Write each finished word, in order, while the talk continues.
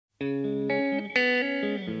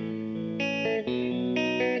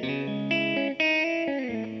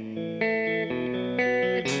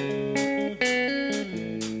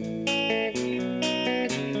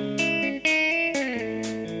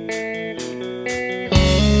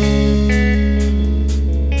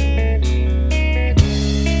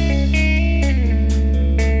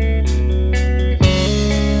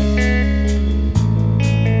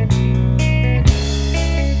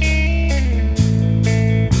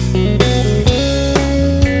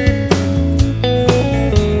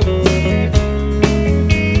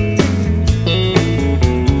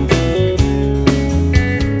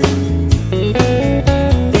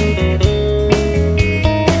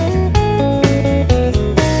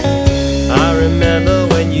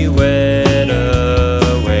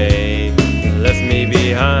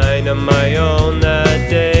On my own that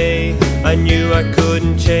day, I knew I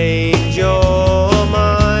couldn't change your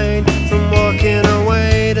mind. From walking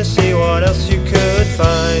away to see what else you could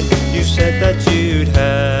find. You said that you'd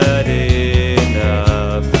had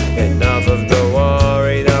enough of the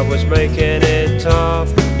worry that was making it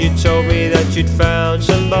tough. You told me that you'd found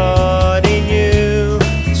somebody new,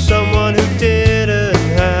 someone who didn't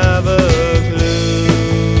have a clue.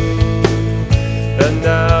 And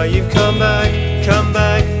now you've come back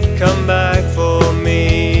for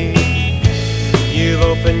me. You've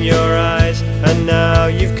opened your eyes, and now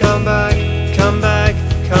you've come back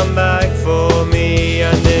for me.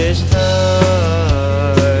 And this time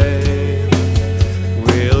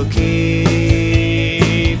we'll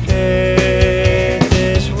keep it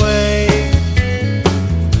this way.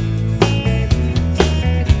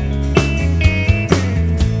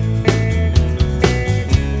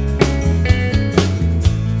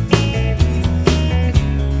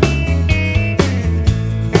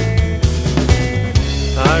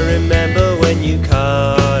 I remember when you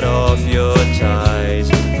cut off your ties,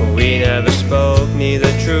 but we never spoke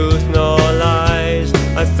neither truth nor lies.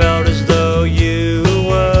 I felt as though you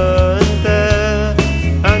weren't there,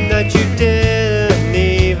 and that you didn't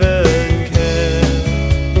even care.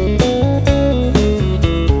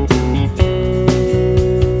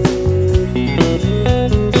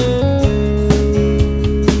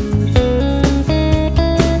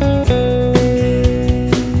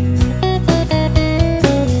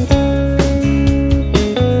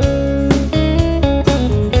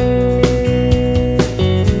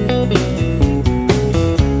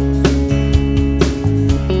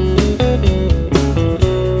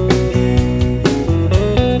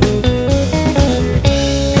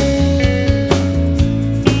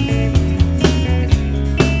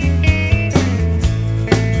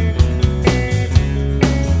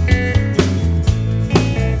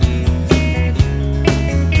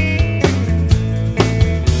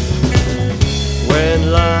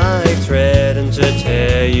 When life threatened to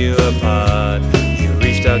tear you apart, you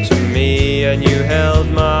reached out to me and you held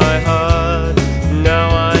my heart. Now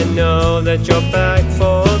I know that you're back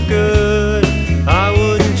for